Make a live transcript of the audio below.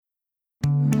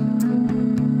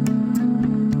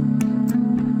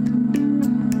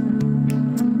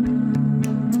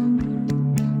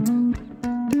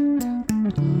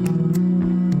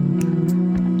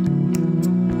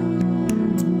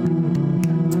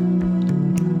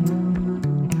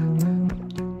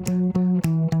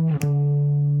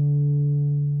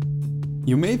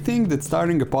You may think that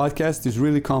starting a podcast is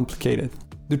really complicated.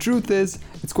 The truth is,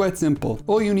 it's quite simple.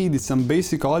 All you need is some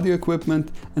basic audio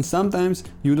equipment, and sometimes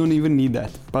you don't even need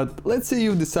that. But let's say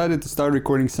you decided to start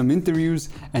recording some interviews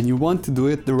and you want to do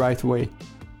it the right way.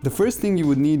 The first thing you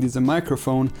would need is a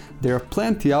microphone. There are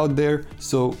plenty out there,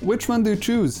 so which one do you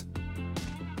choose?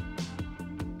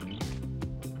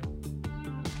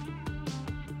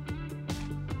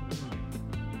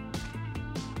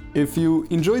 If you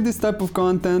enjoyed this type of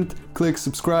content, click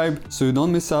subscribe so you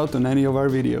don't miss out on any of our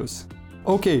videos.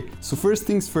 Okay, so first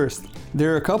things first,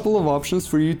 there are a couple of options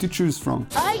for you to choose from.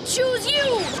 I choose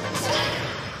you!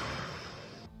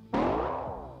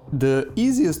 The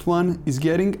easiest one is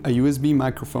getting a USB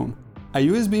microphone. A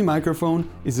USB microphone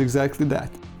is exactly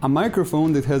that. A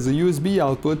microphone that has a USB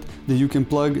output that you can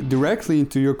plug directly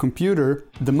into your computer.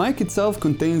 The mic itself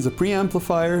contains a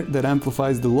preamplifier that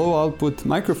amplifies the low output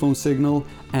microphone signal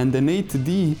and an A to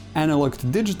D analog to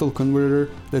digital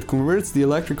converter that converts the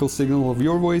electrical signal of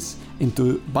your voice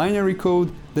into binary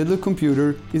code that the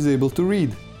computer is able to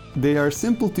read. They are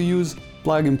simple to use,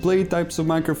 plug and play types of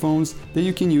microphones that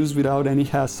you can use without any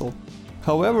hassle.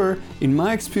 However, in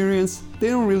my experience, they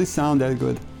don't really sound that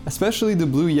good, especially the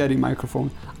Blue Yeti microphone.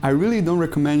 I really don't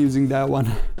recommend using that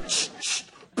one.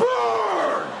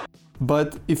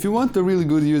 But if you want a really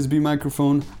good USB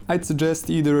microphone, I'd suggest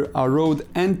either a Rode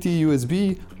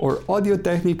NT-USB or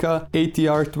Audio-Technica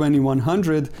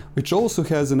ATR2100, which also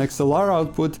has an XLR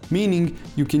output, meaning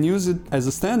you can use it as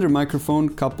a standard microphone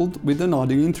coupled with an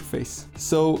audio interface.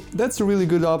 So that's a really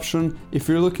good option if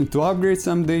you're looking to upgrade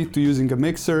someday to using a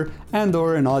mixer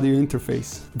and/or an audio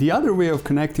interface. The other way of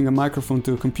connecting a microphone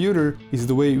to a computer is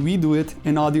the way we do it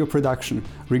in audio production,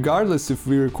 regardless if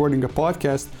we're recording a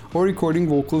podcast or recording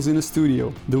vocals in a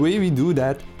studio. The way we do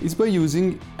that is by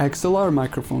using XLR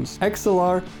microphones.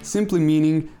 XLR simply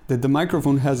meaning that the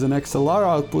microphone has an XLR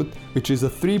output, which is a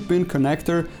 3-pin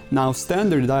connector now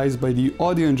standardized by the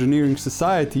Audio Engineering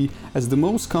Society as the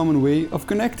most common way of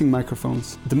connecting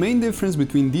microphones. The main difference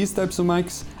between these types of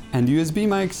mics and USB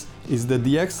mics is that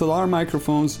the XLR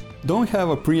microphones don't have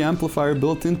a preamplifier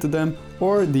built into them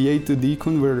or the A to D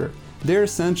converter. They're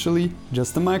essentially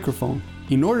just a microphone.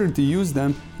 In order to use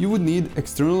them, you would need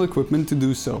external equipment to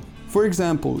do so. For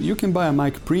example, you can buy a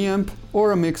mic preamp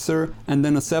or a mixer and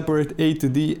then a separate A to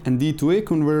D and D to A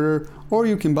converter, or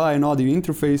you can buy an audio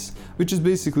interface, which is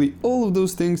basically all of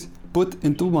those things put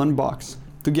into one box,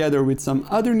 together with some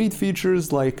other neat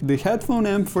features like the headphone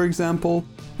amp, for example,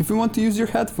 if you want to use your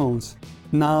headphones.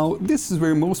 Now, this is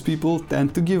where most people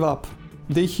tend to give up.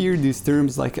 They hear these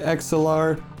terms like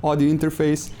XLR, audio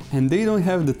interface, and they don't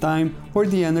have the time or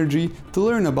the energy to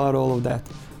learn about all of that,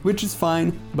 which is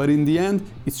fine, but in the end,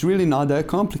 it's really not that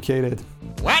complicated.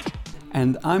 What?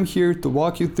 And I'm here to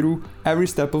walk you through every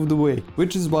step of the way,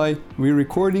 which is why we're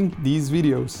recording these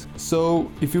videos. So,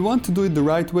 if you want to do it the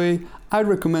right way, I'd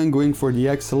recommend going for the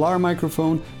XLR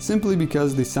microphone simply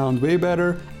because they sound way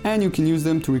better and you can use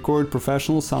them to record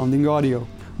professional sounding audio,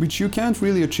 which you can't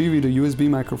really achieve with a USB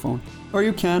microphone. Or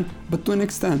you can, but to an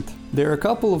extent. There are a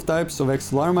couple of types of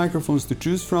XLR microphones to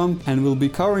choose from, and we'll be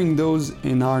covering those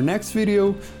in our next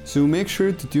video, so make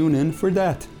sure to tune in for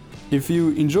that. If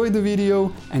you enjoyed the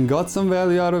video and got some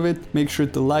value out of it, make sure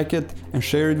to like it and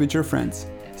share it with your friends.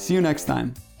 See you next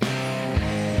time.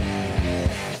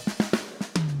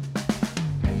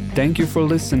 Thank you for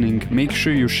listening. Make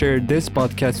sure you share this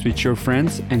podcast with your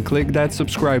friends and click that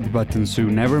subscribe button so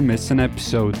you never miss an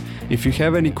episode. If you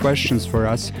have any questions for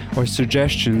us or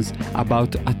suggestions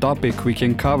about a topic we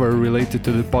can cover related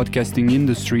to the podcasting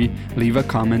industry, leave a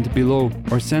comment below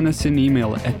or send us an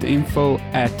email at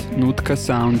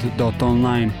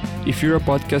info@nutkasound.online. If you're a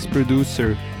podcast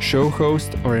producer, show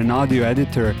host or an audio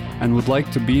editor and would like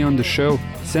to be on the show,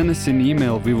 send us an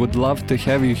email. We would love to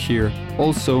have you here.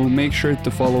 Also, make sure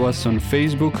to follow us on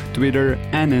Facebook, Twitter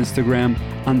and Instagram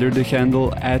under the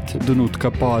handle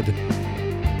 @TheNutkapod.